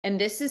and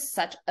this is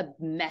such a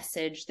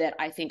message that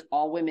I think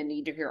all women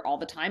need to hear all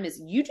the time,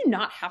 is you do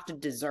not have to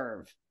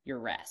deserve your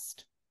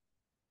rest.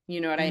 You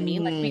know what I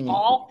mean? Like, we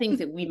all think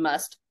that we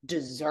must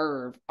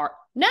deserve our,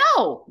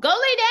 no, go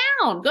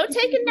lay down, go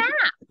take a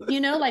nap. You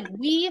know, like,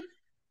 we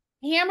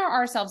hammer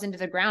ourselves into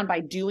the ground by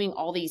doing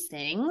all these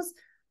things,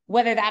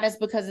 whether that is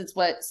because it's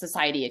what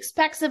society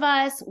expects of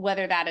us,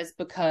 whether that is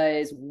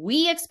because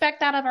we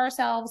expect that of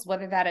ourselves,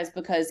 whether that is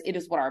because it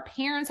is what our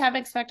parents have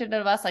expected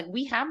of us. Like,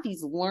 we have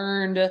these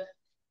learned,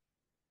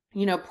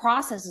 you know,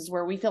 processes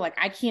where we feel like,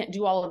 I can't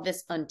do all of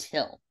this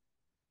until.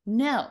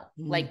 No,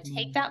 like,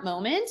 take that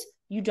moment.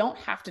 You don't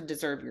have to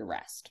deserve your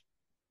rest.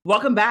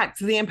 Welcome back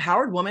to the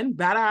Empowered Woman,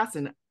 Badass,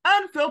 and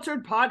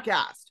Unfiltered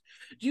podcast.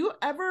 Do you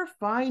ever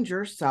find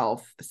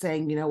yourself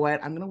saying, you know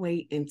what, I'm going to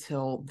wait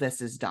until this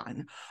is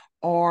done,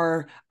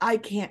 or I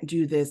can't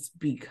do this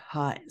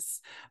because,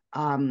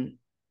 and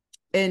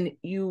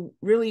you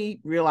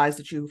really realize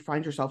that you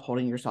find yourself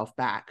holding yourself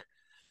back?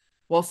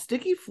 Well,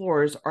 sticky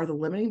floors are the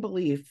limiting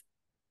beliefs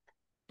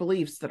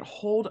that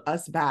hold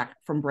us back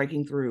from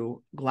breaking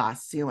through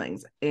glass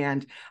ceilings.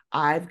 And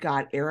I've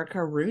got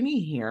Erica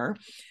Rooney here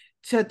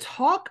to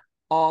talk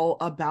all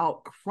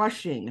about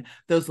crushing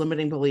those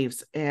limiting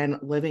beliefs and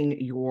living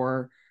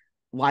your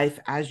life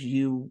as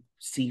you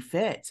see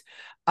fit.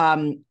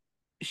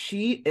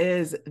 She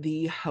is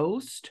the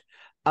host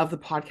of the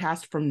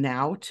podcast From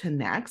Now to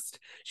Next.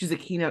 She's a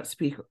keynote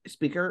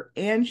speaker,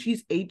 and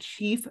she's a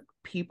chief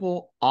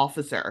people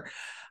officer.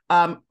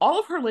 All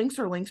of her links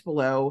are linked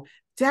below.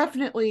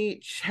 Definitely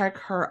check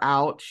her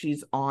out.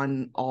 She's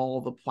on all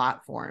the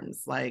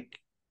platforms, like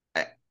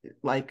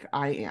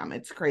I am.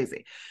 It's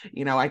crazy.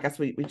 You know, I guess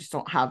we just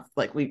don't have,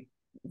 like, we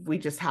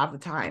just have the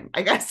time,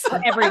 I guess.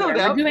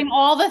 Everywhere. We're doing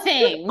all the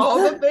things.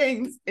 All the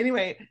things.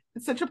 Anyway,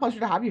 it's such a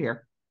pleasure to have you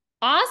here.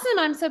 Awesome.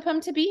 I'm so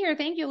pumped to be here.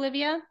 Thank you,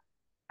 Olivia.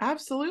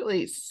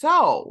 Absolutely.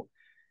 So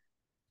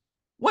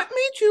what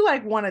made you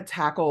want to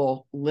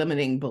tackle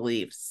limiting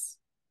beliefs?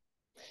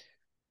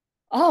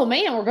 Oh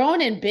man, we're going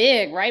in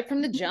big right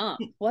from the jump.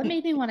 What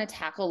made me want to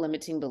tackle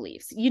limiting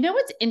beliefs? You know,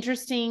 what's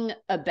interesting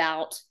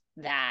about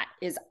that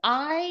is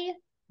I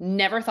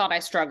never thought I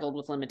struggled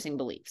with limiting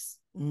beliefs.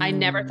 I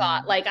never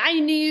thought, like, I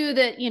knew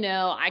that, you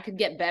know, I could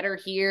get better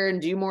here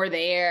and do more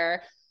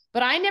there,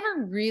 but I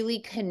never really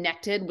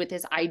connected with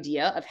this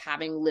idea of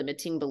having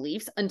limiting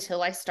beliefs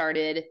until I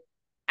started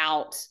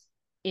out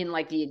in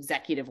like the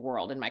executive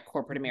world in my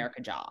corporate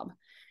America job.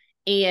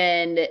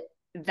 And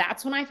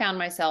that's when I found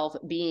myself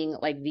being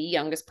like the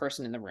youngest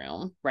person in the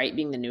room, right?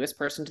 Being the newest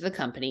person to the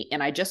company.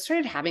 And I just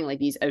started having like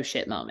these, oh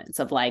shit moments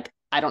of like,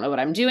 I don't know what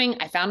I'm doing.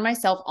 I found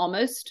myself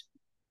almost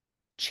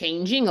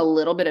changing a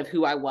little bit of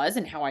who I was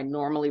and how I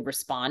normally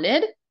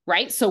responded,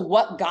 right? So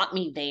what got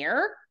me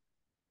there,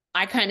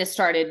 I kind of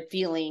started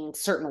feeling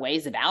certain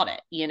ways about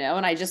it, you know?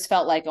 And I just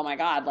felt like, oh my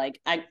God,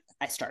 like I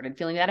started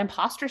feeling that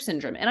imposter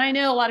syndrome. And I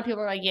know a lot of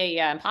people are like,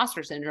 yeah,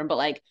 imposter syndrome, but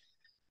like,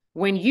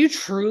 when you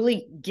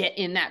truly get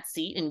in that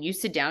seat and you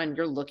sit down and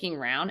you're looking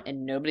around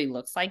and nobody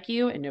looks like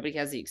you and nobody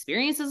has the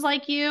experiences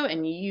like you,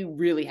 and you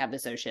really have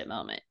this oh shit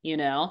moment, you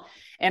know?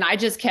 And I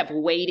just kept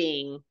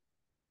waiting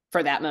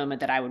for that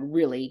moment that I would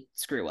really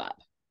screw up.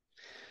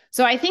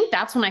 So I think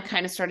that's when I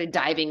kind of started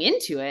diving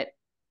into it.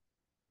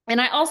 And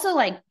I also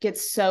like get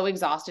so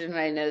exhausted, and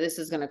I know this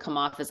is going to come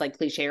off as like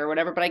cliche or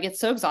whatever, but I get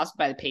so exhausted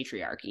by the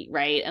patriarchy,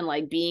 right? And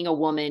like being a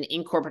woman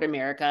in corporate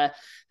America,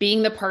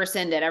 being the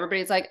person that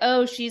everybody's like,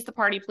 oh, she's the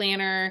party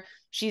planner,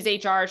 she's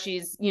HR,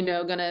 she's, you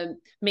know, going to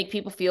make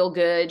people feel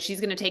good, she's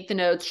going to take the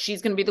notes,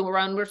 she's going to be the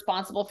one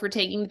responsible for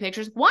taking the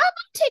pictures. Why am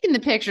I taking the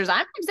pictures?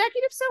 I'm an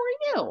executive, so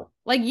are you.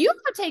 Like, you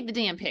got to take the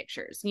damn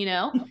pictures, you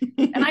know?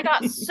 And I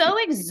got so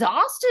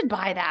exhausted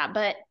by that,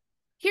 but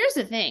here's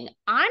the thing.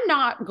 I'm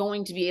not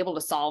going to be able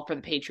to solve for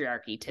the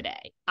patriarchy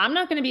today. I'm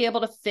not going to be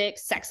able to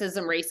fix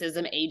sexism,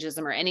 racism,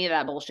 ageism, or any of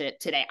that bullshit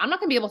today. I'm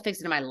not going to be able to fix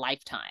it in my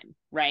lifetime,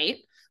 right?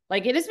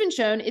 Like, it has been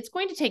shown it's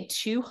going to take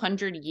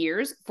 200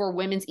 years for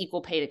women's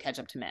equal pay to catch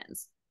up to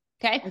men's.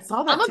 Okay. I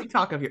saw that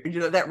TikTok of yours, you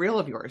know, that reel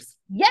of yours.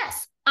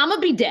 Yes. I'm going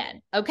to be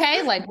dead.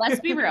 Okay. Like, let's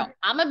be real.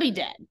 I'm going to be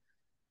dead.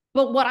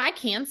 But what I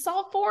can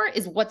solve for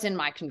is what's in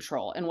my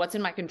control. And what's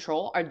in my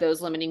control are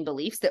those limiting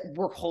beliefs that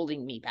were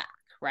holding me back.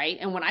 Right.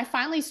 And when I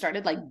finally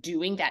started like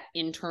doing that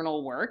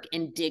internal work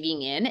and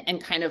digging in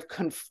and kind of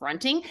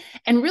confronting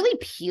and really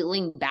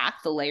peeling back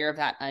the layer of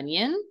that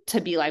onion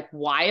to be like,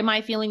 why am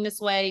I feeling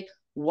this way?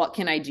 What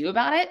can I do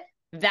about it?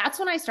 That's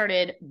when I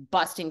started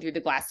busting through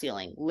the glass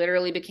ceiling,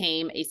 literally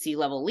became a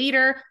C-level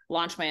leader,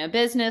 launched my own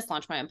business,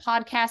 launched my own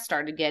podcast,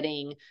 started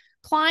getting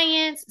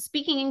clients,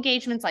 speaking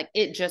engagements. Like,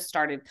 it just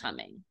started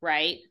coming.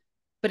 Right.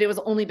 But it was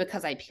only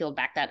because I peeled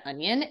back that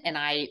onion and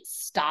I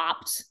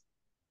stopped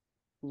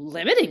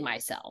limiting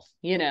myself,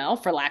 you know,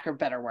 for lack of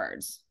better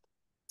words.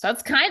 So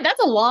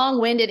that's a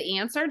long-winded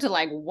answer to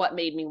like what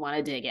made me want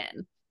to dig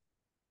in.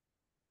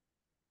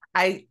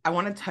 I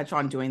want to touch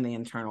on doing the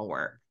internal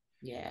work.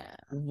 Yeah.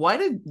 What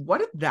did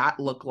that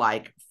look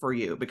like for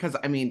you? Because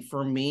I mean,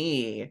 for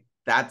me,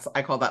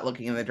 I call that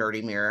looking in the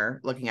dirty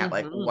mirror, looking at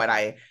like Mm-hmm. what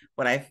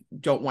I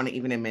don't want to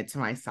even admit to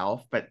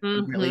myself, but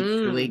really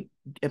Mm-hmm. truly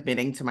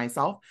admitting to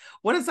myself.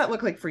 What does that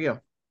look like for you?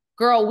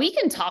 Girl, we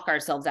can talk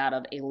ourselves out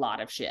of a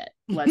lot of shit.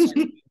 Let's just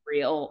be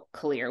real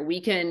clear.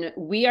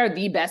 We are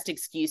the best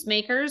excuse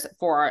makers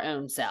for our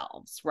own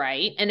selves,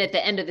 right? And at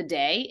the end of the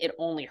day, it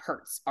only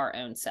hurts our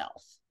own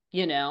self,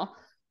 you know?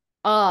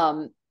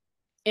 Um,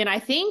 and I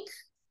think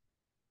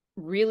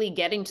really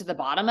getting to the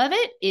bottom of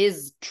it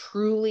is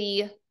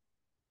truly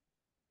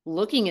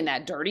looking in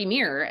that dirty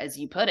mirror, as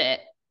you put it,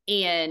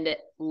 and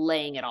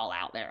laying it all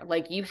out there.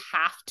 Like you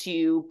have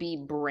to be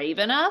brave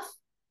enough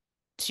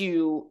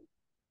to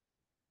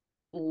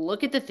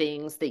look at the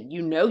things that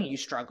you know you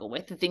struggle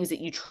with, the things that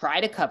you try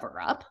to cover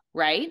up,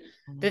 right?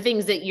 The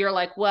things that you're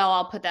like, well,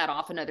 I'll put that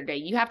off another day.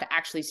 You have to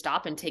actually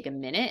stop and take a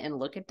minute and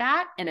look at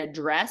that and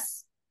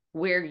address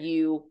where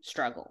you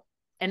struggle.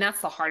 And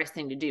that's the hardest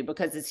thing to do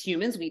because as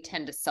humans, we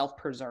tend to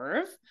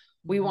self-preserve.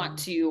 We want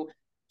to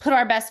put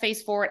our best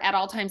face forward at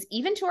all times,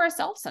 even to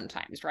ourselves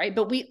sometimes, right?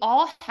 But we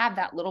all have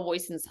that little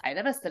voice inside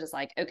of us that is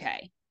like,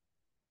 okay,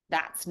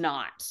 that's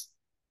not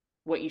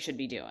what you should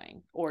be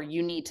doing, or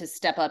you need to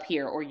step up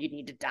here, or you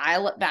need to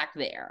dial it back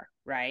there,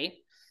 right?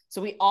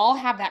 So we all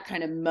have that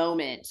kind of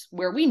moment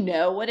where we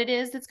know what it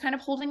is that's kind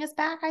of holding us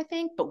back, I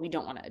think, but we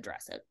don't want to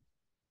address it.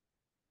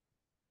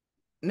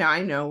 Now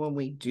I know when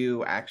we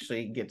do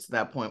actually get to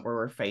that point where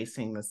we're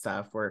facing the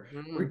stuff, we're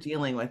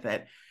dealing with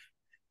it,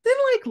 then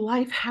like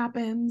life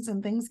happens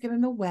and things get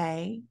in the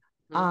way.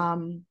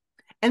 And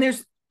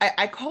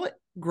I call it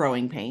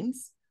growing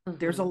pains.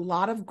 There's a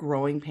lot of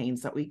growing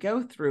pains that we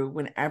go through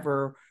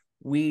whenever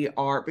we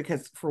are,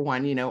 because for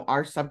one, you know,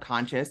 our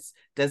subconscious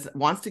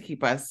wants to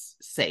keep us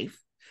safe.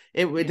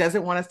 It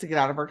doesn't want us to get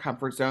out of our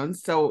comfort zone.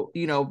 So,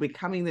 you know,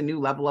 becoming the new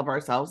level of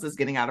ourselves is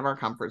getting out of our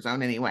comfort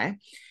zone anyway.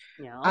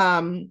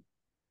 Yeah.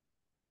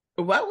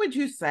 What would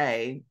you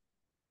say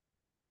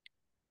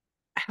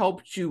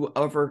helped you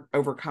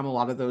overcome a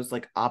lot of those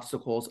like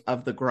obstacles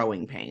of the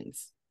growing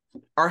pains,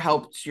 or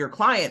helped your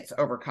clients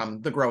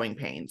overcome the growing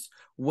pains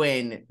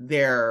when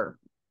they're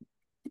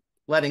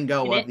letting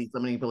go In of it, these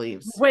limiting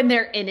beliefs? when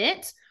they're in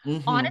it,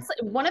 Mm-hmm. honestly,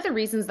 one of the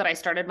reasons that I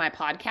started my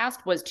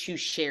podcast was to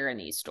share in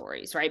these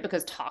stories, right?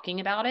 Because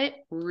talking about it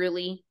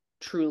really,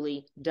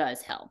 truly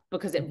does help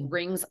because it Mm-hmm.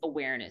 brings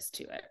awareness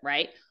to it,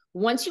 right?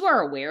 Once you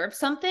are aware of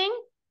something,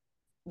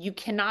 you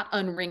cannot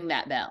unring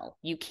that bell.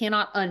 You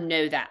cannot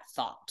unknow that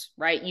thought,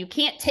 right? You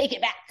can't take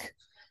it back,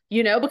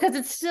 because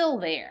it's still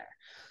there.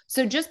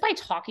 So just by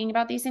talking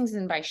about these things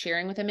and by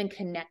sharing with them and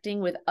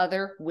connecting with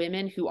other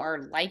women who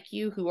are like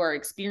you, who are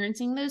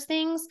experiencing those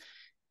things,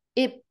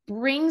 it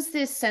brings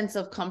this sense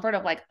of comfort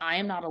of like, I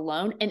am not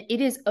alone. And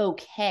it is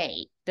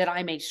okay that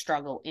I may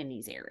struggle in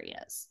these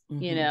areas,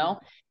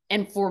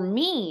 And for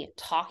me,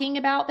 talking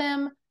about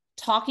them,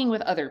 talking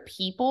with other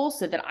people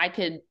so that I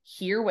could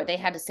hear what they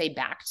had to say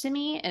back to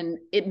me. And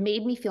it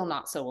made me feel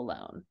not so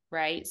alone.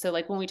 Right. So,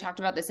 like when we talked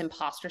about this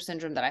imposter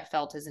syndrome that I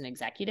felt as an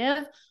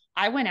executive,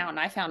 I went out and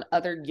I found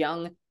other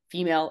young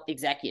female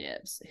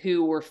executives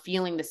who were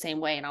feeling the same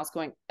way. And I was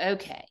going,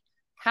 okay,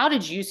 how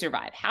did you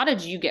survive? How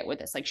did you get with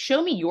this? Like,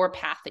 show me your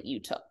path that you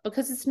took,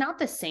 because it's not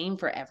the same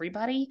for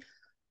everybody.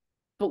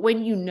 But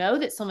when you know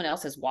that someone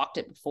else has walked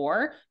it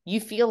before, you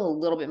feel a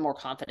little bit more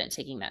confident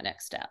taking that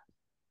next step.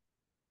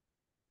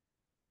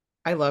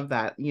 I love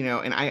that,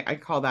 and I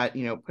call that,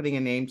 putting a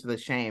name to the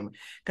shame,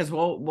 because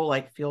we'll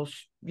like feel,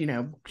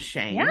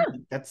 shame. Yeah.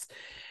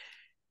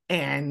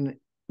 And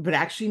but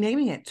actually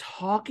naming it,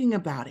 talking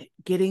about it,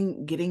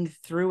 getting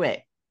through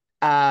it,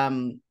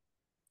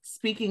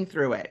 speaking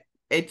through it.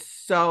 It's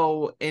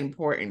so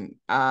important.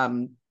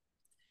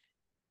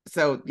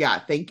 So yeah,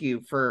 thank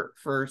you for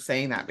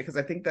saying that, because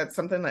I think that's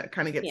something that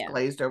kind of gets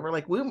glazed over.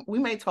 Like we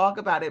may talk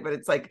about it, but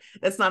it's like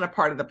that's not a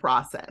part of the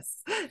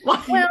process.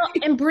 Well,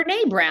 and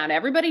Brene Brown,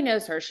 everybody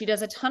knows her. She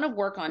does a ton of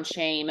work on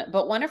shame,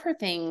 but one of her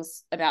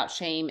things about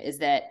shame is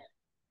that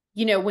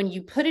when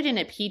you put it in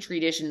a petri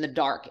dish in the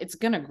dark, it's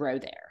going to grow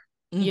there.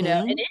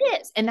 And it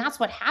is. And that's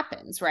what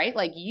happens, right?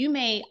 Like you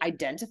may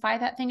identify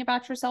that thing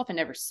about yourself and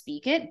never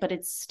speak it, but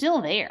it's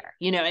still there,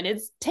 and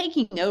it's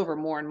taking over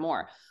more and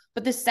more.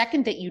 But the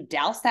second that you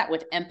douse that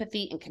with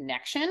empathy and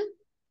connection,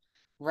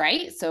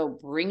 right? So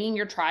bringing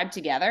your tribe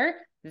together,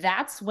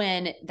 that's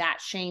when that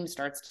shame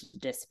starts to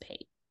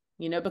dissipate,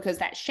 because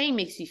that shame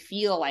makes you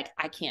feel like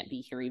I can't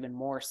be here even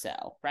more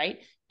so, right?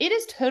 It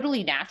is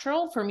totally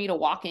natural for me to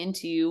walk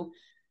into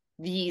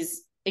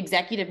these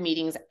executive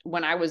meetings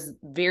when I was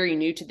very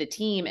new to the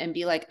team and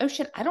be like, oh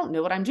shit, I don't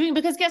know what I'm doing,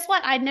 because guess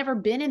what? I'd never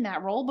been in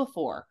that role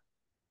before.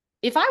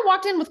 If I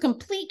walked in with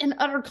complete and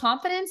utter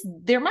confidence,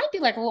 there might be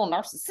like a little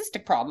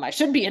narcissistic problem I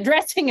should be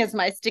addressing as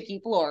my sticky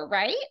floor,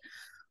 right?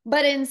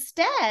 But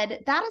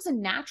instead, that is a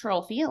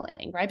natural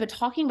feeling, right? But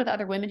talking with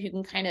other women who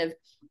can kind of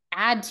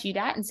add to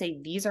that and say,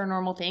 these are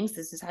normal things.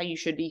 This is how you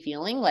should be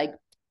feeling. Like,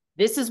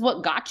 this is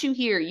what got you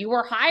here. You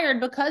were hired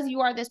because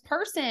you are this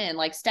person.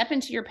 Like, step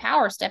into your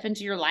power, step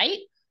into your light.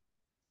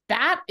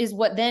 That is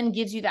what then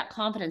gives you that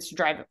confidence to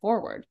drive it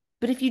forward.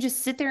 But if you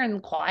just sit there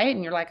and quiet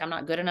and you're like, I'm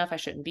not good enough, I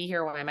shouldn't be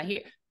here, why am I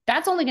here?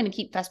 that's only going to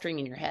keep festering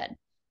in your head.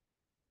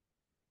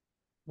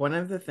 One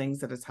of the things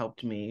that has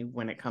helped me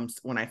when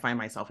I find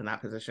myself in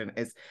that position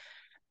is,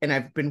 and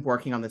I've been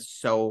working on this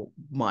so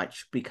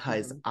much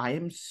because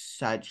I'm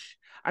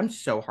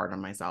so hard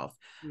on myself.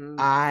 And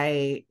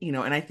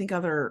I think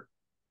other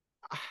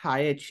high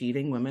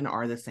achieving women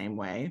are the same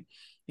way,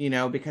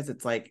 because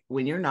it's like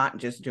when you're not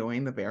just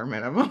doing the bare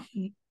minimum,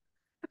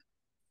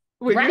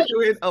 when you're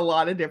doing a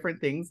lot of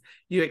different things,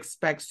 you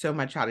expect so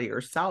much out of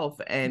yourself.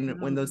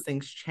 And when those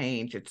things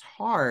change, it's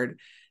hard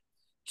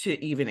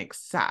to even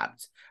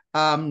accept.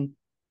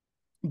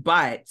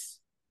 But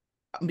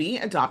me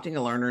adopting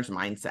a learner's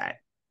mindset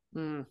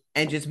and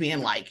just being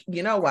like,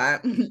 you know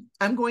what,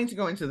 I'm going to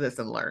go into this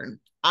and learn.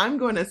 I'm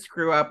going to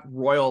screw up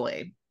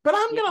royally, but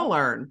I'm going to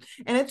learn.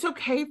 And it's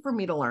okay for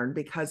me to learn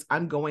because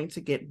I'm going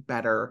to get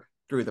better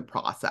through the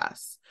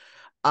process.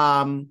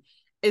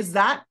 Is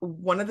that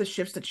one of the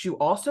shifts that you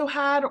also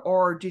had,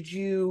 or did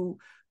you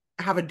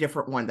have a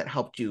different one that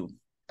helped you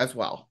as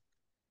well?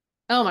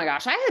 Oh my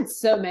gosh, I had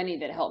so many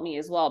that helped me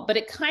as well. But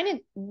it kind of,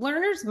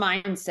 learner's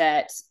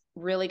mindset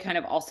really kind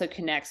of also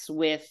connects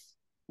with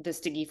the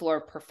sticky floor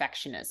of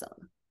perfectionism,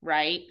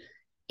 right?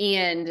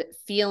 And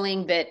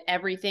feeling that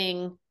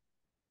everything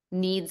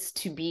needs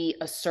to be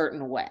a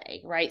certain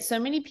way, right? So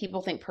many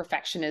people think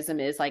perfectionism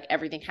is like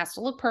everything has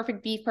to look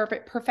perfect, be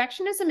perfect.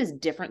 Perfectionism is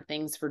different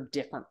things for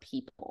different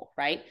people,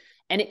 right?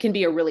 And it can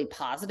be a really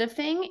positive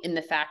thing in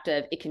the fact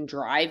of it can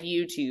drive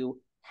you to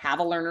have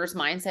a learner's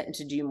mindset and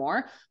to do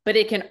more, but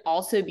it can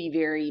also be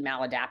very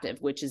maladaptive,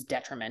 which is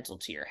detrimental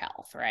to your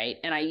health, right?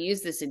 And I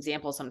use this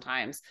example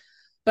sometimes,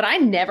 but I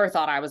never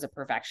thought I was a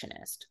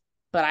perfectionist,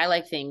 but I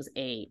like things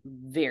a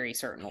very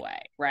certain way,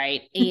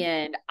 right?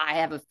 And I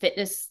have a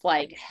fitness,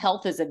 like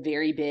health is a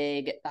very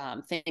big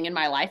thing in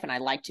my life, and I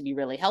like to be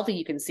really healthy.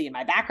 You can see in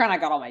my background, I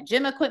got all my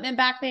gym equipment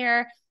back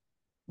there.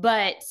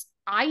 But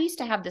I used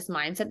to have this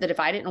mindset that if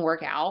I didn't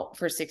work out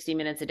for 60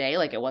 minutes a day,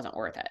 like it wasn't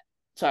worth it.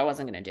 So I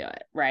wasn't going to do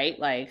it, right?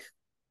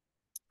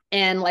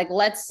 And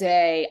let's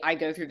say I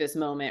go through this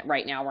moment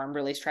right now where I'm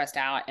really stressed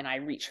out and I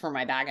reach for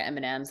my bag of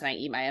M&Ms and I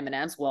eat my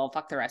M&Ms. Well,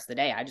 fuck the rest of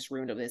the day. I just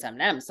ruined it with this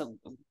M&Ms. So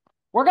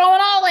we're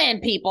going all in,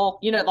 people,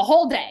 the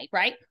whole day,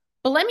 right?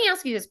 But let me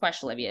ask you this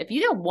question, Olivia. If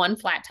you get one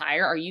flat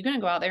tire, are you going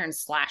to go out there and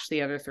slash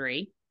the other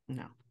three?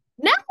 No.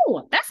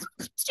 No, that's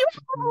you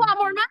have a lot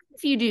more money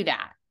if you do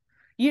that.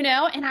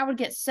 And I would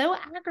get so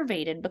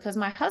aggravated because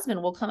my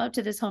husband will come up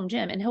to this home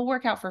gym and he'll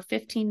work out for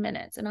 15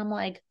 minutes. And I'm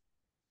like,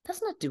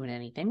 that's not doing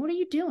anything. What are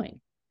you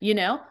doing?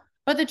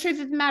 But the truth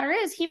of the matter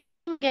is he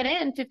can get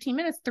in 15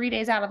 minutes 3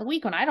 days out of the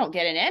week when I don't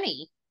get in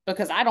any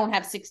because I don't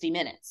have 60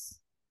 minutes.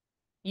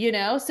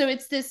 So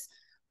it's this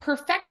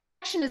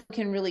perfectionism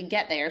can really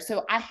get there.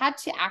 So I had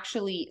to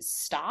actually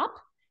stop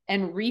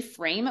and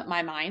reframe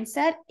my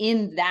mindset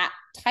in that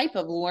type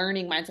of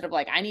learning mindset of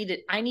like, I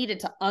needed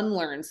to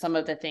unlearn some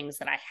of the things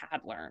that I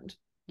had learned,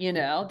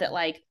 that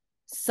like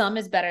some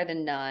is better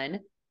than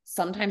none.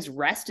 Sometimes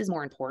rest is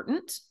more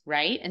important,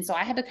 right? And so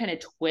I had to kind of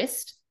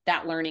twist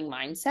that learning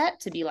mindset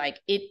to be like,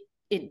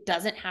 it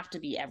doesn't have to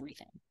be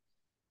everything.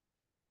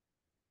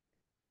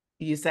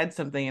 You said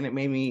something and it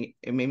made me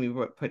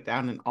put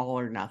down an all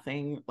or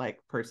nothing like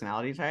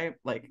personality type.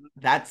 Like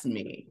that's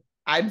me.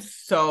 I'm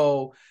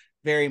so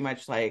very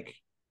much like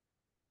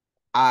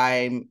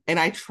and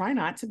I try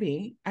not to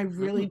be. I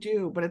really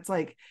do, but it's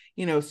like,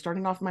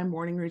 starting off my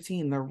morning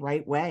routine the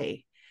right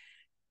way.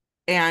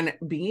 And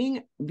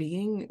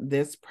being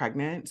this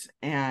pregnant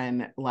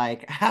and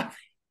like having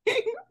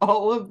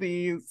all of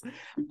these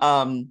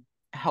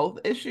health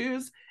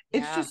issues,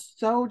 it's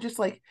just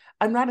like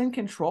I'm not in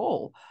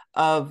control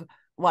of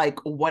like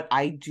what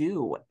I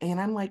do. And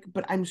I'm like,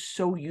 but I'm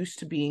so used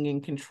to being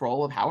in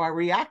control of how I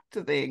react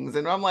to things.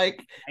 And I'm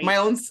like my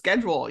own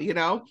schedule,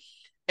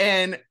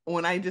 And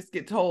when I just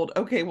get told,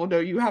 okay, well, no,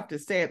 you have to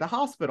stay at the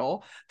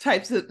hospital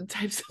types of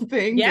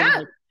things. Yeah. And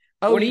like,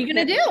 oh, what are you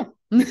going to do?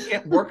 You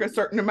can't work a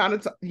certain amount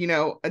of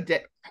time, a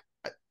day.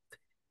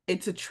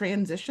 It's a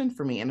transition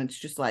for me. And it's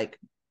just like,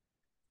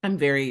 I'm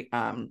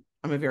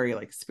a very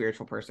like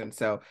spiritual person.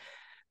 So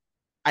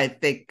I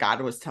think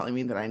God was telling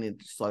me that I need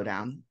to slow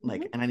down,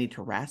 like, and I need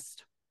to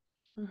rest.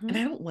 And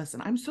I don't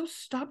listen. I'm so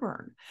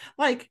stubborn.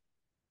 Like,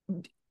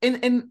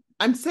 and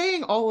I'm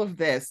saying all of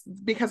this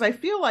because I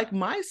feel like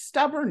my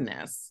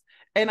stubbornness,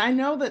 and I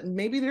know that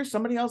maybe there's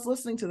somebody else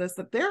listening to this,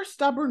 that their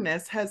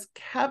stubbornness has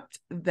kept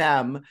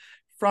them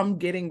from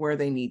getting where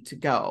they need to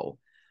go.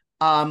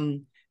 Do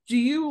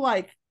you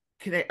like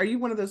connect? Are you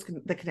one of those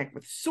that connect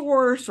with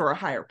source or a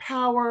higher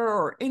power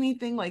or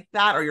anything like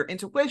that, or your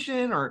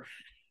intuition? Or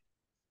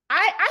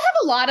I have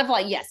a lot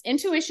of yes,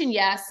 intuition,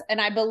 yes. And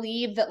I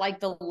believe that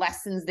the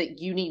lessons that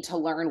you need to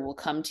learn will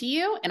come to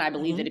you. And I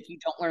believe that if you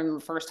don't learn them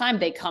the first time,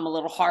 they come a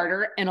little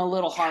harder and a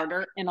little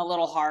harder and a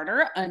little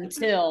harder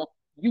until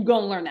you go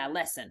and learn that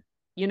lesson.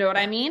 You know what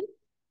I mean?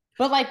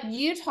 But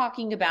you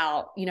talking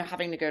about,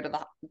 having to go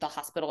to the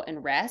hospital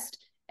and rest.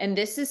 And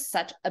this is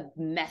such a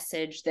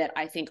message that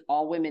I think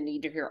all women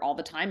need to hear all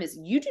the time is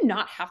you do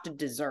not have to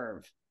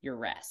deserve your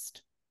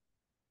rest.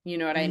 You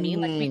know what I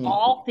mean? Like we Mm.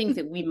 all think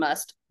that we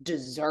must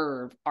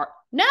deserve our,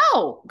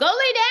 no, go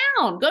lay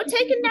down, go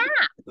take a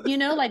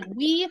nap. Like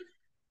we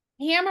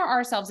hammer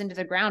ourselves into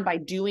the ground by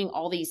doing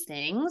all these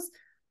things,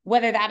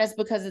 whether that is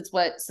because it's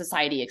what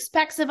society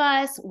expects of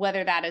us,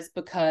 whether that is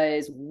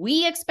because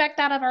we expect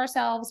that of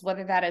ourselves,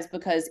 whether that is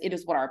because it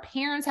is what our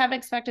parents have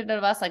expected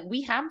of us. Like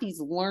we have these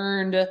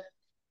learned,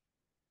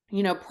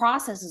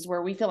 processes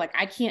where we feel like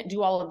I can't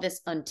do all of this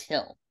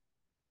until.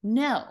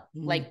 No,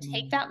 like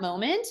take Mm-hmm. that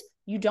moment.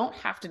 You don't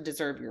have to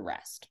deserve your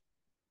rest.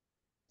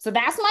 So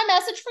that's my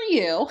message for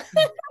you.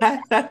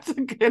 That's a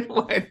good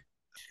one.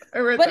 I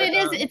wrote But that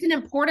down. it's an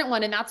important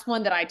one. And that's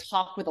one that I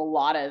talk with a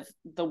lot of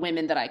the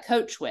women that I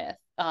coach with,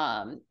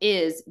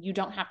 is you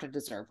don't have to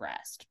deserve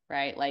rest,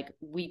 right? Like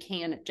we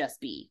can just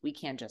be, we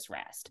can just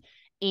rest.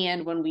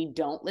 And when we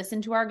don't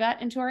listen to our gut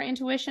and to our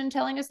intuition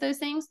telling us those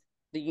things,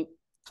 you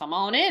come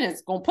on in,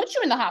 it's going to put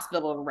you in the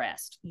hospital to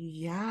rest.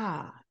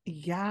 Yeah.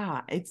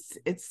 Yeah. It's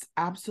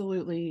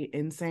absolutely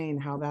insane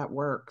how that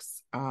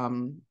works.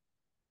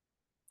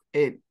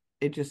 It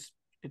it just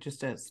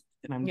is.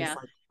 And I'm just Yeah.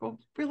 like, well,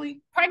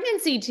 really?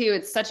 Pregnancy too,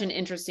 it's such an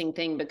interesting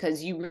thing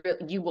because you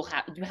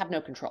have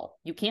no control.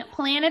 You can't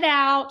plan it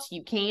out.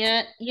 You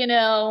can't,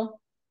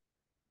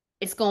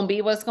 it's going to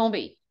be what it's going to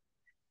be.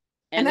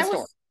 And End of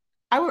story.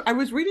 I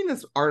was reading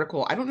this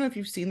article. I don't know if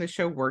you've seen the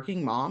show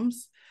Working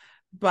Moms,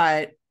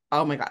 but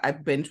oh my God, I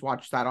binge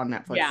watched that on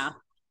Netflix. Yeah.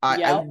 I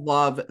Yep.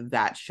 love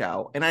that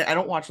show. And I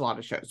don't watch a lot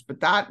of shows, but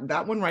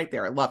that one right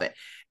there, I love it.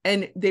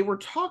 And they were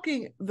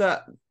talking,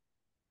 the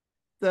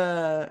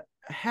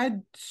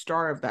head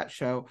star of that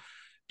show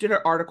did an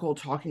article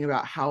talking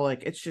about how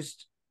like it's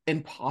just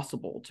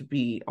impossible to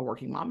be a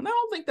working mom. And I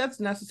don't think that's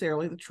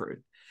necessarily the truth.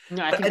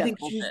 No, I But think I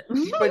that's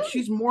think bullshit.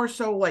 she's more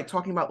so like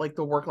talking about like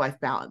the work-life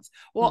balance.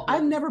 Well,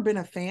 I've Mm-hmm. never been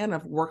a fan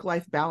of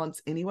work-life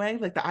balance anyway,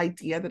 like the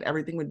idea that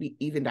everything would be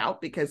evened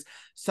out, because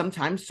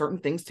sometimes certain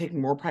things take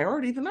more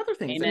priority than other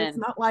things. And it's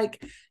Amen. not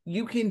like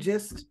you can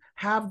just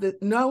have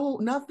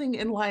nothing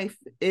in life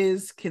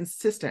is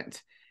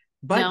consistent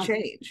but No,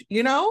 change,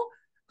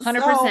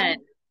 100%.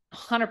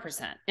 So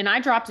 100%. And I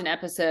dropped an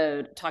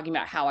episode talking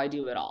about how I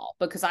do it all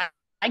because I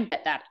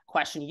get that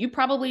question. You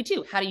probably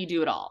too. How do you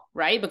do it all?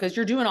 Right? Because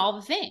you're doing all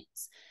the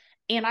things.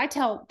 And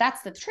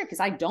that's the trick is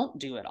I don't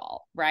do it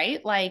all.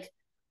 Right? Like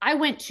I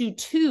went to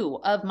two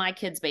of my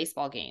kids'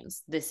 baseball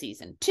games this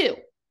season. Two.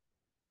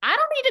 I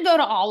don't need to go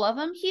to all of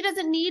them. He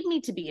doesn't need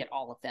me to be at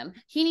all of them.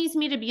 He needs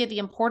me to be at the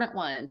important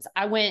ones.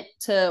 I went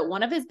to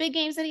one of his big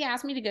games that he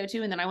asked me to go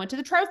to, and then I went to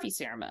the trophy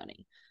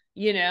ceremony.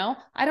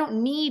 I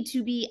don't need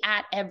to be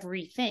at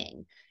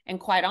everything. And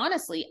quite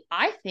honestly,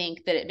 I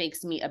think that it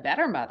makes me a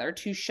better mother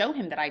to show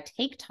him that I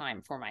take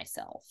time for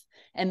myself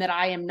and that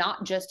I am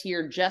not just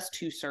here just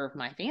to serve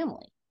my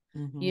family.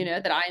 mm-hmm.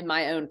 That I am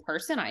my own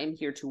person. I am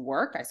here to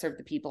work. I serve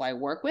the people I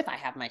work with. I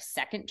have my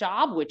second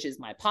job, which is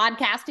my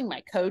podcasting,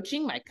 my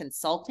coaching, my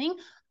consulting.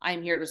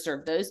 I'm here to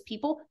serve those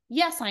people.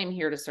 Yes, I'm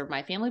here to serve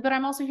my family, but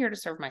I'm also here to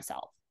serve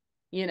myself,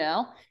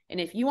 And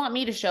if you want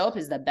me to show up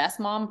as the best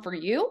mom for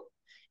you,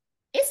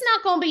 it's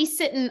not going to be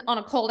sitting on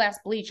a cold ass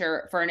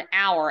bleacher for an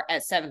hour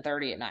at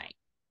 7:30 at night.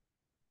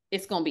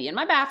 It's going to be in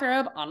my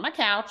bathrobe on my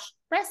couch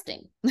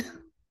resting.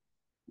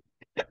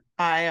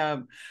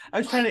 I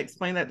was trying to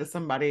explain that to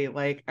somebody.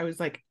 Like I was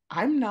like,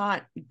 I'm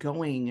not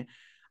going.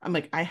 I'm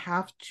like, I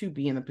have to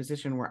be in a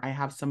position where I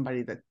have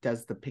somebody that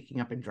does the picking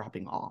up and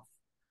dropping off.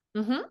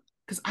 Mm-hmm.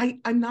 Because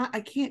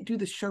I can't do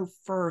the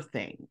chauffeur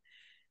thing.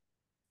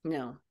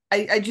 No,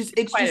 I just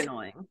it's quite just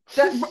annoying.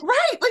 that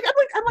right. Like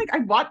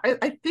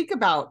I think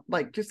about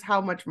like just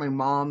how much my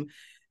mom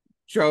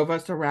drove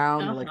us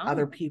around or like Uh-huh.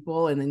 other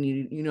people, and then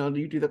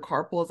you do the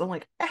carpools. I'm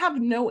like, I have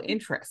no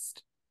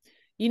interest.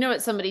 You know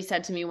what somebody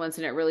said to me once,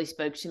 and it really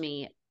spoke to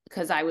me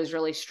because I was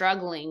really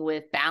struggling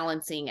with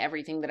balancing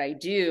everything that I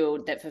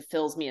do that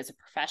fulfills me as a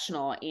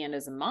professional and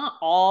as a mom,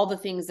 all the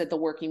things that the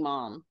working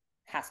mom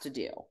has to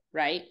do.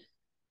 Right.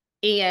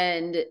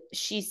 And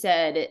she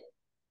said,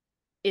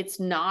 it's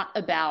not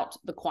about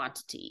the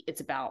quantity,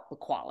 it's about the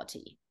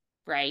quality.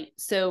 Right.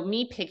 So,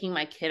 me picking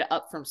my kid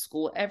up from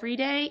school every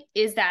day,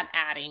 is that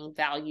adding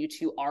value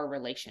to our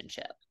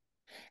relationship?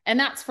 And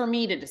that's for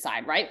me to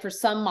decide, right? For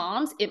some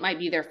moms, it might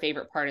be their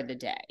favorite part of the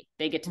day.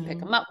 They get to pick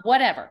Mm-hmm. them up,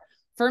 whatever.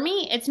 For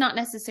me, it's not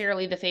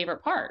necessarily the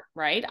favorite part,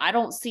 right? I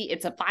don't see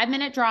it's a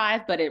 5-minute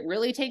drive, but it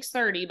really takes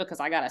 30 because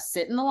I got to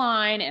sit in the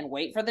line and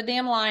wait for the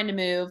damn line to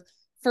move.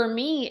 For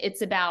me,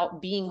 it's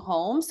about being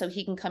home so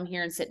he can come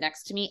here and sit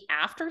next to me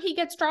after he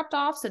gets dropped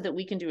off so that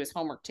we can do his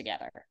homework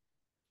together,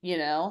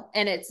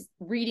 and it's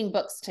reading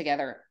books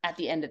together at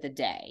the end of the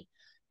day.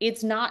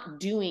 It's not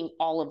doing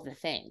all of the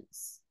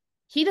things.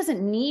 He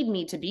doesn't need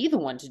me to be the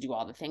one to do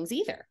all the things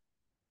either,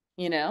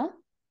 you know?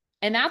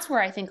 And that's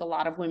where I think a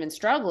lot of women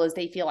struggle is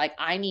they feel like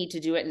I need to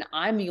do it and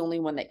I'm the only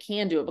one that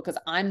can do it because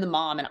I'm the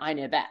mom and I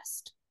know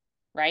best.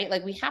 Right?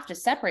 Like we have to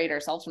separate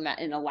ourselves from that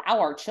and allow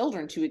our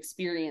children to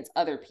experience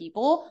other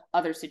people,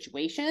 other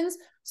situations,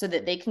 so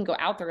that they can go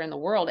out there in the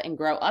world and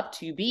grow up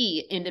to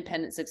be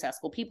independent,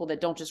 successful people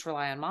that don't just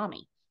rely on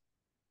mommy.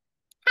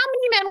 How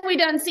many men we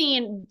done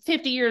seen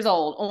 50 years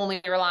old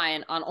only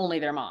relying on only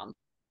their mom?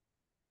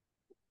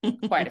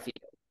 Quite a few.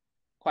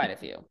 Quite a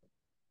few.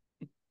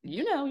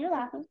 You know, you're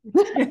laughing.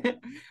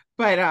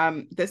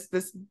 But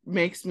this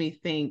makes me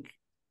think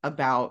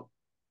about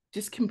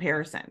just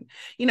comparison,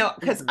 you know,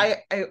 because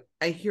I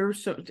hear,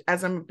 so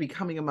as I'm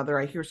becoming a mother,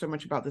 I hear so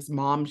much about this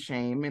mom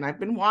shame, and I've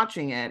been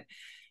watching it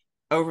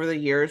over the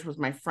years with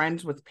my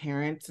friends, with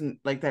parents, and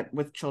like that,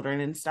 with children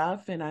and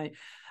stuff. And I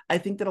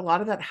think that a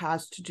lot of that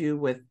has to do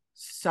with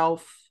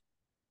self-induced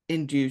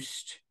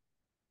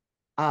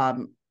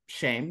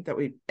shame that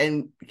we,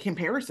 and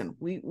comparison.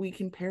 We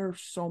compare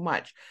so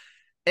much.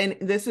 And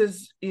this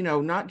is, you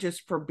know, not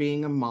just for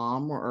being a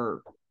mom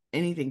or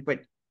anything, but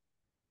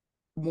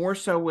more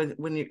so with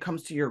when it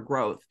comes to your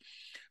growth.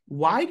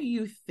 Why do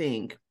you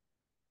think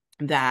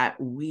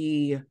that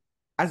we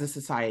as a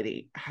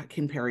society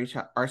compare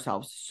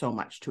ourselves so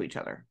much to each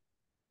other?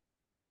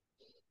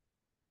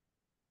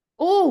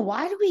 Oh,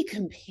 why do we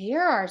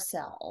compare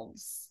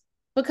ourselves?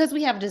 Because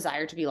we have a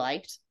desire to be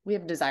liked. We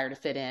have a desire to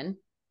fit in.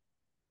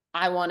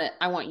 I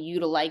want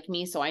you to like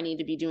me, so I need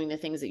to be doing the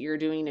things that you're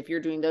doing. If you're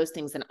doing those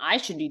things, then I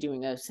should be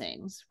doing those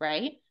things,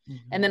 right?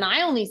 Mm-hmm. And then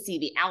I only see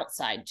the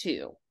outside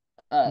too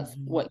of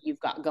what you've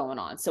got going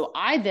on. So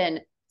I then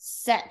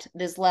set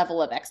this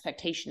level of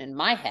expectation in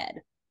my head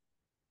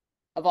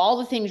of all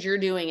the things you're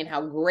doing and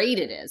how great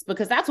it is,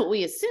 because that's what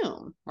we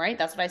assume, right?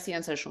 That's what I see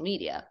on social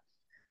media.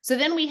 So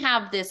then we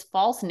have this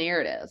false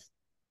narrative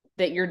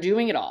that you're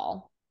doing it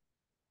all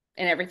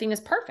and everything is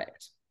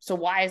perfect. So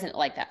why isn't it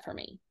like that for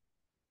me?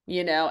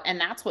 You know, and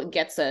that's what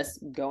gets us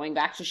going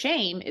back to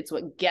shame. It's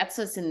what gets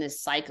us in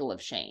this cycle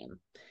of shame.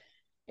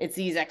 It's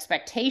these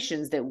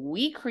expectations that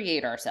we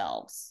create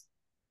ourselves,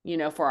 you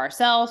know, for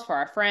ourselves, for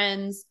our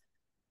friends,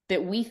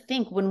 that we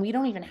think when we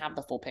don't even have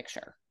the full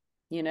picture,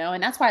 you know.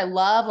 And that's why I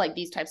love like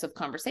these types of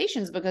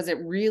conversations, because it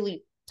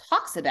really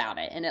talks about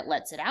it and it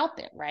lets it out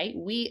there, right?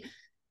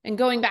 And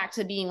going back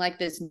to being like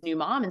this new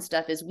mom and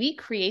stuff, is we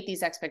create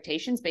these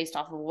expectations based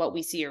off of what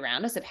we see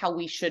around us of how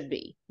we should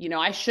be. You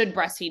know, I should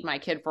breastfeed my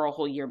kid for a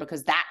whole year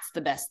because that's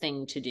the best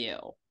thing to do.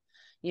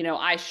 You know,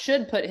 I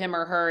should put him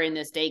or her in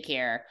this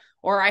daycare,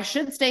 or I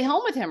should stay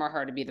home with him or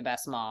her to be the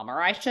best mom, or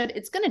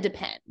it's going to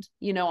depend,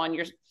 you know, on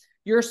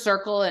your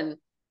circle and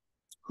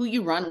who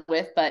you run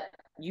with. But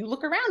you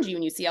look around you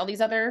and you see all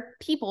these other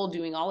people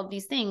doing all of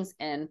these things.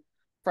 And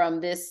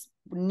from this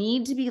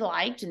need to be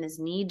liked and this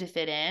need to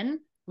fit in,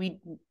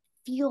 we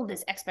feel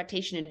this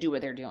expectation to do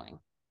what they're doing.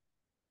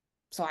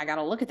 So I got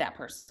to look at that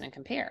person and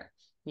compare,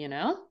 you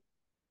know?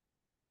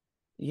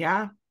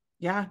 Yeah.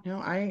 No,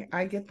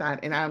 I get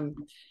that. And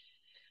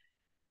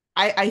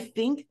I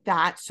think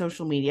that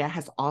social media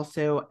has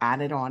also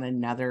added on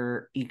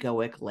another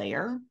egoic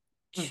layer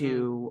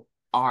to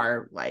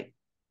our, like,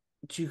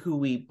 to who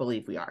we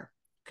believe we are.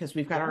 Because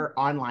we've got our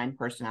online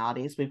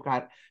personalities. We've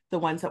got the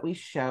ones that we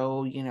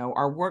show, you know,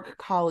 our work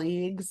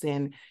colleagues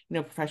and, you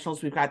know,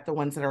 professionals. We've got the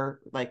ones that are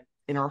like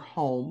in our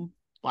home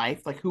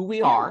life, like who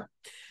we are,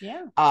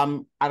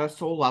 at a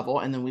soul level.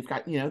 And then we've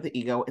got, you know, the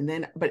ego. And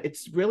then, but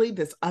it's really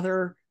this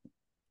other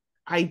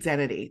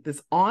identity,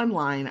 this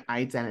online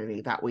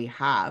identity that we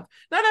have.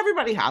 Not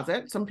everybody has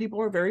it. Some people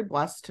are very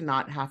blessed to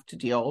not have to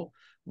deal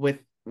with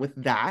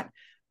that.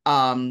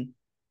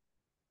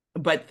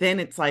 But then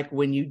it's like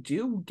when you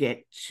do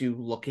get to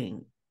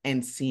looking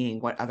and seeing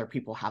what other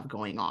people have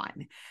going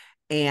on.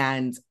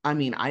 And I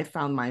mean, I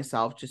found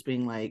myself just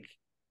being like,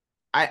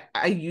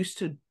 I used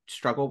to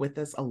struggle with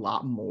this a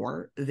lot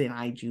more than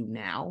I do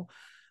now.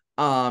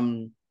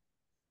 But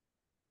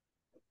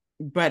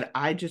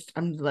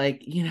I'm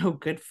like, you know,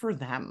 good for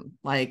them.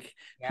 Like,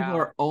 people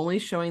are only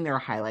showing their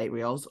highlight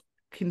reels,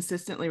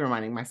 consistently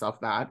reminding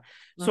myself that.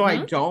 So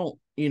I don't,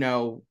 you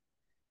know,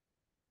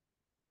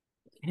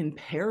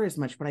 compare as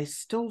much, but I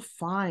still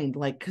find,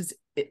 like, because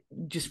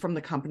just from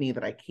the company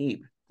that I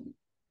keep,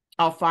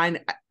 I'll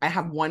find I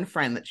have one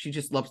friend that she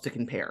just loves to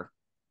compare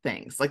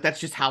things. Like, that's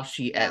just how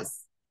she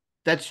is.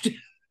 That's just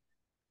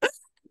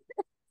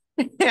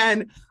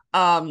and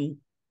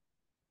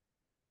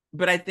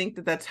but I think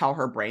that that's how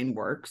her brain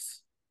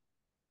works.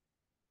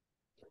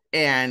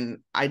 And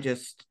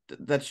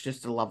that's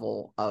just a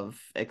level of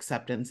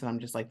acceptance. And I'm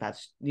just like,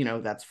 that's, you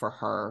know, that's for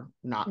her,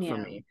 not for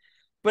me.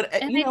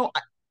 But, you know,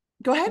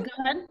 go ahead.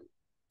 Go ahead.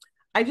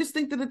 I just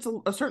think that it's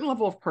a certain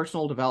level of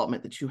personal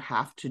development that you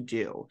have to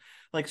do,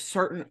 like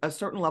a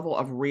certain level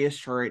of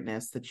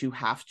reassuredness that you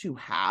have to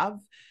have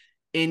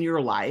in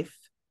your life,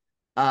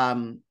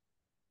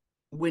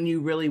 when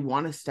you really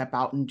want to step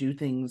out and do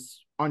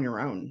things on your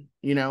own,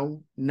 you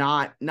know,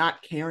 not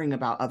caring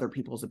about other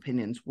people's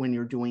opinions when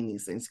you're doing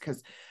these things,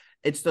 because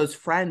it's those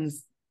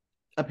friends'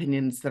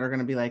 opinions that are going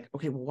to be like,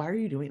 okay, well, why are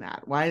you doing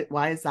that?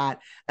 Why is that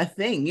a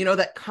thing, you know,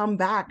 that come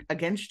back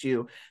against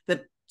you,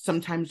 that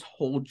sometimes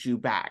hold you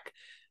back.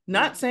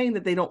 Not saying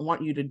that they don't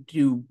want you to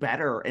do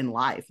better in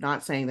life,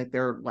 not saying that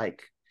they're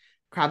like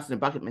crabs in a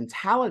bucket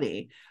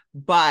mentality,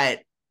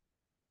 but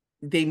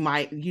they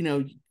might, you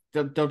know,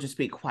 they'll just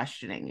be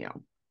questioning you.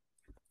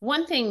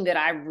 One thing that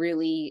I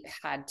really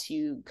had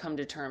to come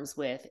to terms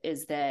with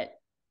is that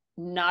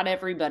not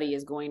everybody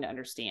is going to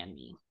understand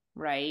me,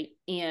 right?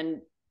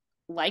 And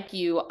like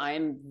you,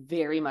 I'm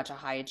very much a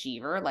high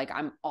achiever. Like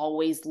I'm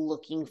always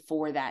looking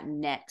for that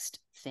next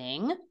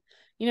thing.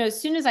 You know, as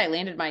soon as I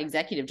landed my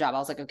executive job, I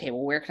was like, okay,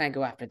 well, where can I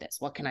go after this?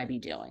 What can I be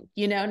doing?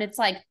 You know, and it's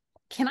like,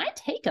 can I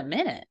take a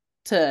minute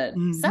to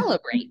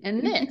celebrate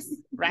in this,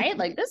 right?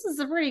 Like this is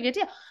a pretty good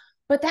deal.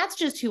 But that's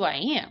just who I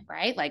am,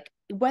 right? Like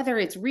whether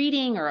it's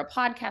reading or a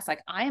podcast,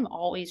 like I am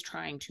always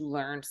trying to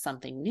learn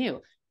something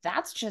new.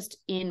 That's just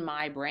in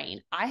my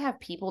brain. I have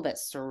people that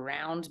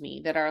surround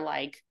me that are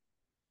like,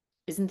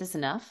 isn't this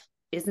enough?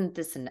 Isn't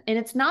this enough? And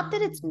it's not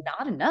that it's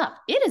not enough.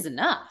 It is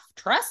enough.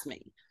 Trust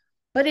me.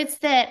 But it's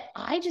that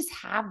I just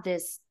have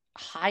this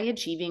high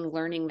achieving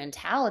learning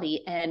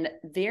mentality, and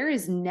there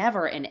is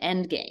never an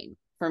end game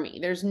for me.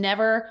 There's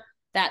never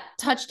that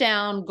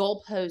touchdown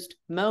goalpost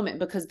moment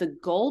because the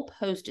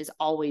goalpost is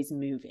always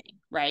moving,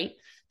 right?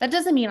 That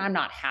doesn't mean I'm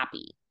not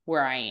happy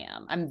where I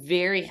am. I'm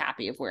very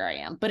happy of where I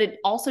am, but it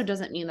also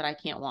doesn't mean that I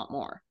can't want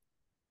more,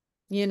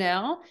 you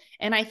know?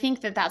 And I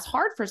think that that's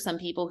hard for some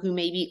people who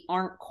maybe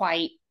aren't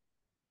quite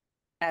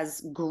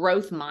as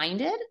growth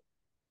minded,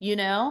 you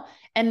know?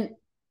 And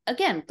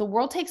again, the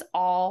world takes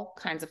all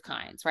kinds of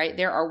kinds, right?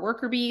 There are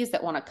worker bees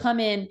that want to come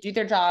in, do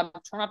their job,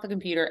 turn off the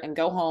computer and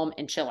go home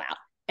and chill out.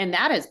 And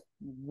that is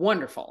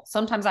wonderful.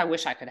 Sometimes I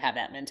wish I could have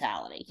that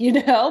mentality, you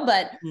know,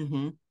 but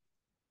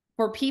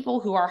for people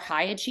who are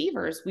high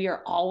achievers, we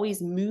are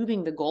always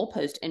moving the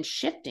goalpost and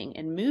shifting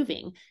and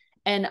moving.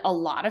 And a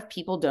lot of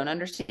people don't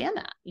understand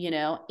that, you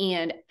know,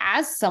 and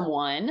as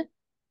someone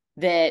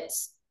that,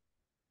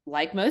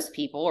 like most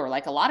people, or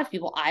like a lot of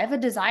people, I have a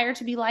desire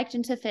to be liked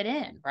and to fit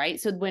in, right?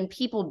 So when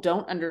people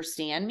don't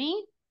understand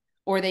me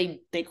or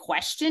they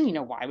question, you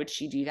know, why would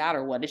she do that?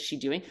 Or what is she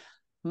doing?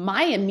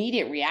 My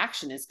immediate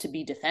reaction is to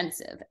be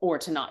defensive or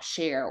to not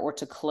share or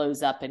to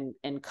close up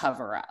and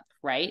cover up,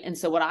 right? And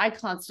so what I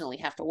constantly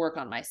have to work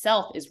on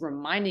myself is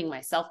reminding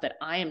myself that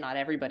I am not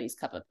everybody's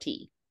cup of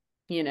tea,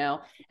 you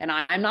know, and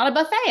I'm not a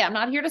buffet. I'm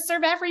not here to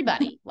serve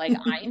everybody. Like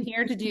I am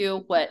here to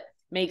do what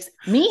makes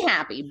me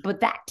happy,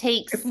 but that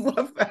takes, I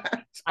love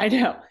that. I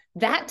know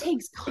that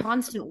takes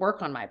constant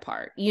work on my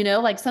part. You know,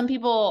 like some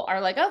people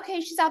are like,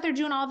 okay, she's out there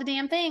doing all the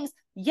damn things.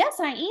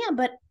 Yes, I am,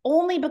 but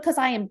only because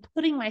I am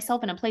putting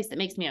myself in a place that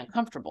makes me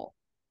uncomfortable.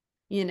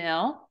 You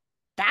know,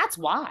 that's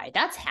why,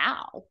 that's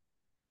how,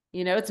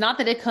 you know, it's not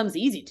that it comes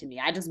easy to me.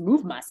 I just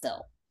move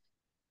myself.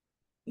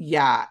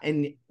 Yeah.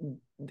 And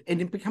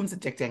it becomes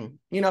addicting,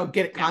 you know,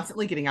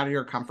 constantly getting out of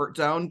your comfort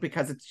zone,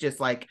 because it's just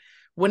like,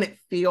 when it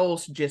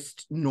feels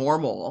just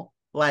normal,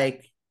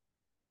 like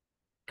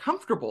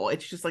comfortable,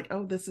 it's just like,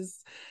 oh, this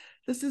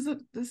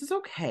is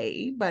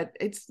okay, but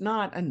it's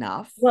not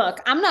enough.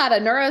 Look, I'm not a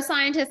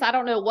neuroscientist. I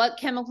don't know what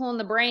chemical in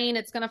the brain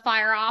it's going to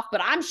fire off,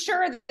 but I'm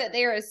sure that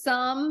there is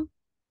some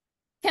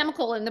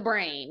chemical in the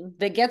brain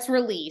that gets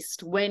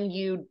released when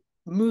you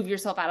move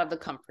yourself out of the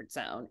comfort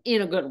zone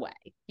in a good way.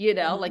 You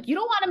know, like you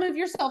don't want to move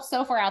yourself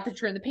so far out that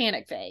you're in the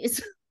panic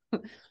phase.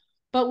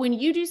 But when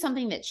you do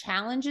something that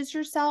challenges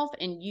yourself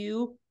and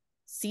you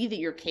see that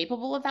you're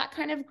capable of that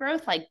kind of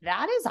growth, like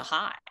that is a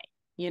high,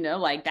 you know,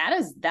 like that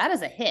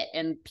is a hit.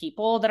 And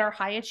people that are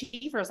high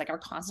achievers, like are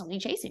constantly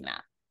chasing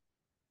that.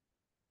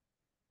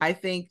 I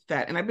think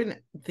that, and I've been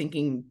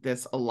thinking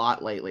this a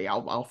lot lately.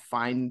 I'll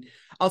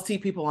see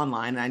people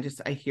online and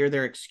I hear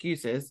their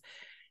excuses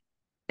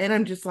and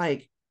I'm just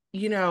like,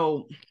 you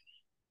know,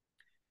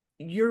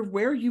 you're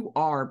where you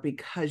are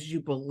because you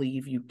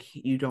believe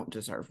you don't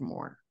deserve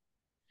more.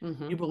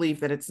 You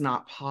believe that it's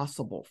not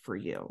possible for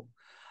you.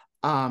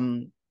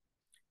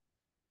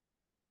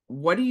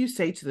 What do you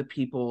say to the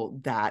people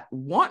that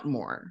want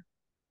more,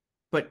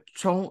 but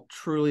don't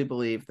truly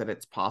believe that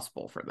it's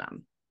possible for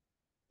them?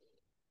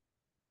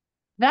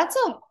 That's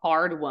a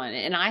hard one.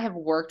 And I have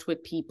worked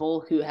with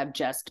people who have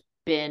just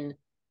been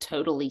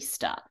totally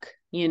stuck,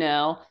 you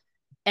know?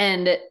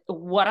 And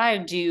what I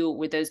do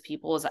with those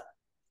people is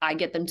I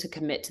get them to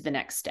commit to the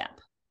next step.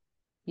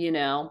 You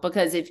know,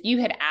 because if you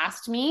had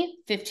asked me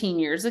 15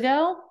 years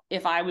ago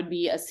if I would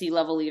be a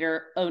C-level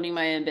leader owning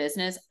my own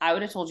business, I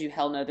would have told you,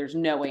 hell no, there's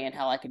no way in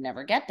hell I could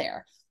never get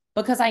there,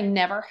 because I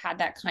never had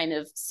that kind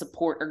of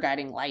support or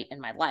guiding light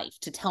in my life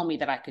to tell me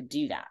that I could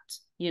do that,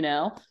 you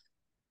know?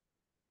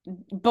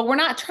 But we're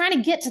not trying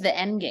to get to the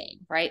end game,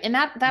 right? And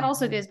that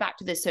also goes back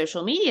to this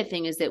social media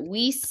thing, is that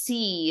we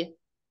see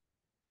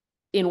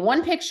in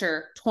one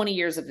picture 20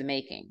 years of the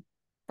making.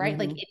 Right?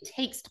 Like it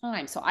takes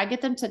time. So I get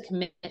them to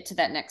commit to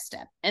that next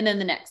step, and then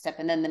the next step,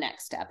 and then the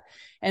next step.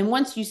 And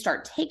once you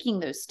start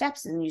taking those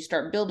steps and you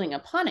start building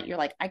upon it, you're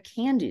like, I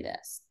can do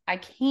this. I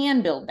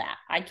can build that.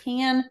 I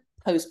can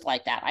post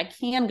like that. I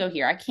can go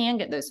here. I can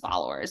get those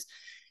followers.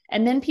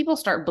 And then people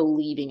start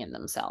believing in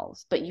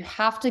themselves, but you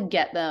have to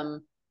get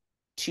them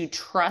to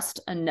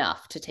trust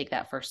enough to take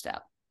that first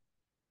step.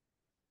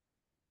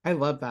 I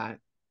love that.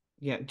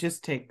 Yeah.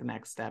 Just take the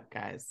next step,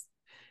 guys.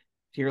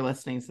 If you're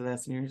listening to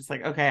this and you're just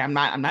like, okay, I'm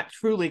not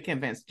truly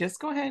convinced, just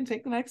go ahead and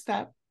take the next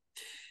step.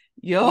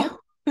 And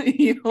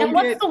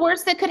what's the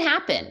worst that could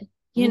happen?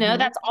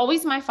 That's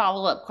always my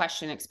follow-up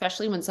question,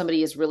 especially when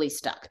somebody is really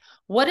stuck.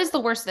 What is the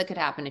worst that could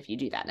happen if you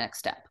do that next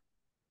step?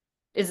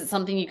 Is it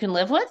something you can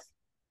live with?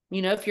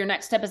 If your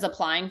next step is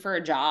applying for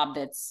a job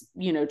that's,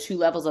 2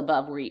 levels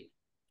above where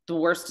the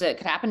worst that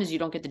could happen is you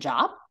don't get the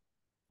job,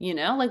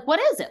 what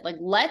is it? Like,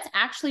 let's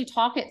actually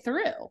talk it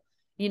through,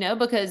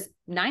 because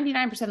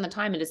 99% of the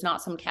time it is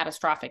not some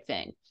catastrophic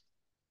thing.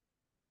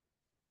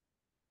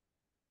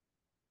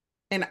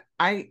 And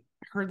I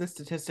heard the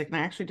statistic, and I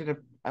actually did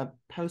a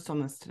post on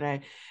this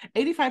today.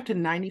 85 to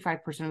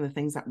 95% of the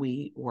things that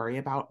we worry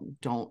about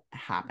don't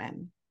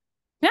happen.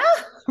 Yeah,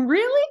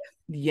 really?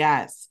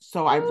 Yes.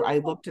 So I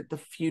looked at the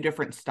few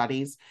different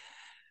studies,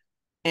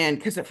 and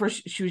because at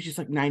first she was just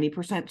like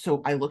 90%.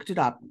 So I looked it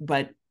up,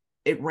 but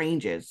it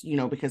ranges,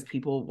 because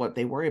people, what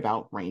they worry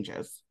about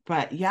ranges.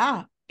 But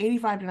yeah,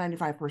 85 to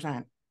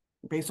 95%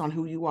 based on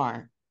who you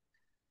are.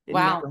 It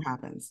never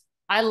happens.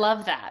 I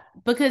love that,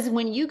 because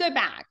when you go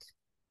back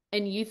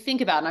and you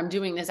think about, and I'm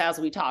doing this as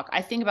we talk,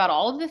 I think about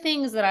all of the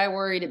things that I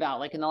worried about,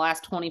 like in the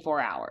last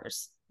 24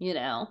 hours,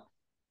 I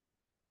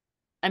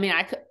mean,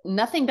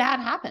 nothing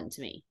bad happened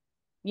to me,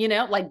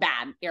 like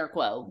bad, air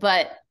quote,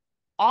 but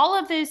all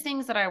of those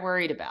things that I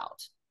worried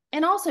about.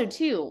 And also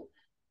too,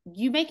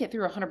 you make it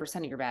through 100%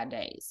 of your bad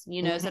days,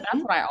 so that's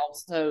what I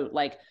also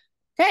like.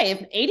 Okay,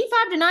 if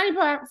 85 to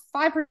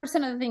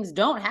 95% of the things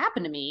don't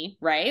happen to me,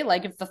 right?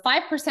 Like if the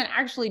 5%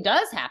 actually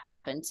does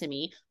happen to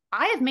me,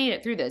 I have made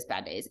it through those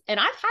bad days, and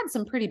I've had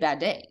some pretty bad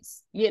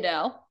days,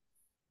 Yeah.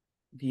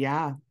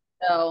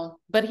 So,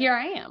 but here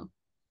I am.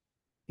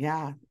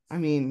 Yeah. I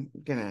mean,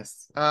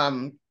 goodness.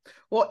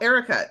 Well,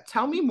 Erica,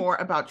 tell me more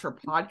about your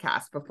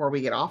podcast before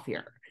we get off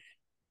here.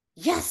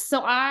 Yes.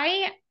 So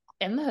I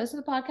am the host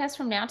of the podcast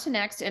From Now to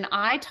Next, and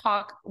I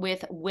talk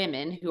with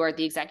women who are at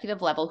the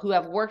executive level who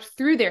have worked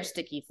through their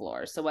sticky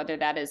floors. So whether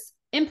that is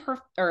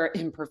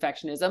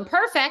imperfectionism,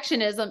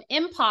 perfectionism,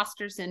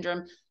 imposter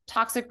syndrome,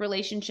 toxic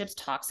relationships,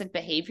 toxic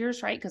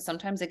behaviors, right? Because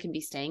sometimes it can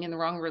be staying in the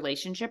wrong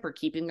relationship or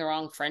keeping the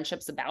wrong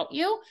friendships about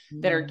you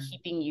that are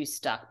keeping you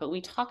stuck. But we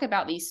talk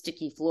about these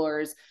sticky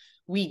floors.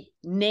 We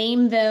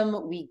name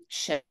them. We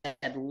shed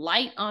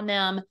light on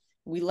them.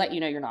 We let you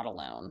know you're not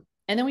alone.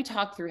 And then we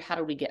talk through how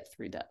do we get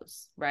through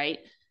those, right?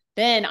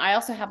 Then I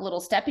also have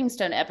little stepping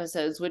stone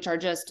episodes, which are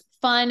just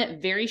fun,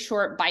 very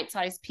short,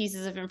 bite-sized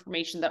pieces of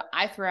information that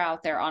I throw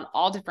out there on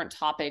all different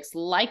topics,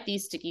 like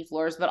these sticky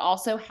floors, but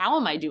also how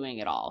am I doing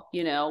it all?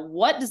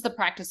 What does the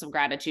practice of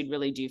gratitude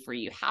really do for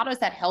you? How does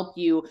that help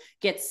you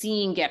get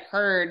seen, get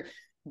heard,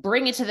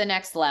 bring it to the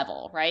next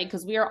level, right?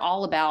 Because we are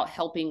all about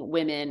helping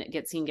women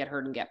get seen, get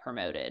heard, and get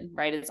promoted,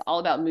 right? It's all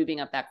about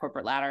moving up that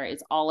corporate ladder.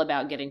 It's all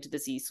about getting to the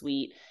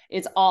C-suite.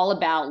 It's all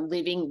about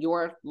living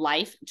your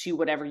life to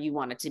whatever you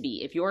want it to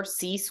be. If your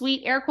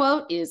C-suite, air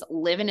quote, is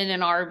living in an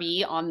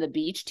RV on the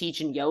beach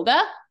teaching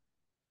yoga,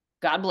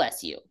 God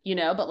bless you,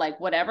 but like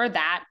whatever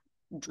that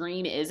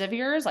dream is of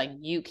yours, like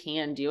you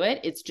can do it.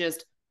 It's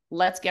just,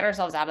 let's get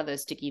ourselves out of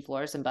those sticky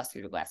floors and bust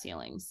through the glass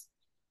ceilings.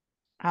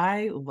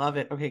 I love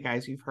it. Okay,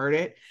 guys, you've heard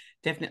it.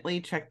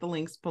 Definitely check the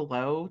links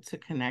below to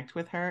connect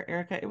with her.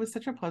 Erica, it was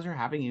such a pleasure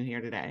having you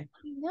here today.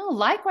 No,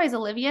 likewise,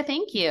 Olivia.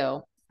 Thank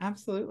you.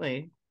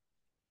 Absolutely.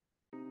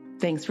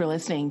 Thanks for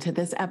listening to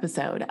this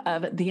episode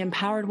of the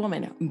Empowered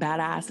Woman,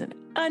 Badass and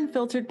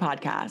Unfiltered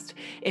podcast.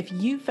 If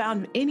you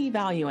found any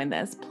value in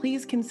this,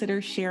 please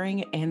consider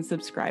sharing and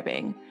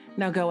subscribing.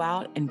 Now go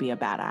out and be a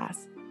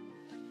badass.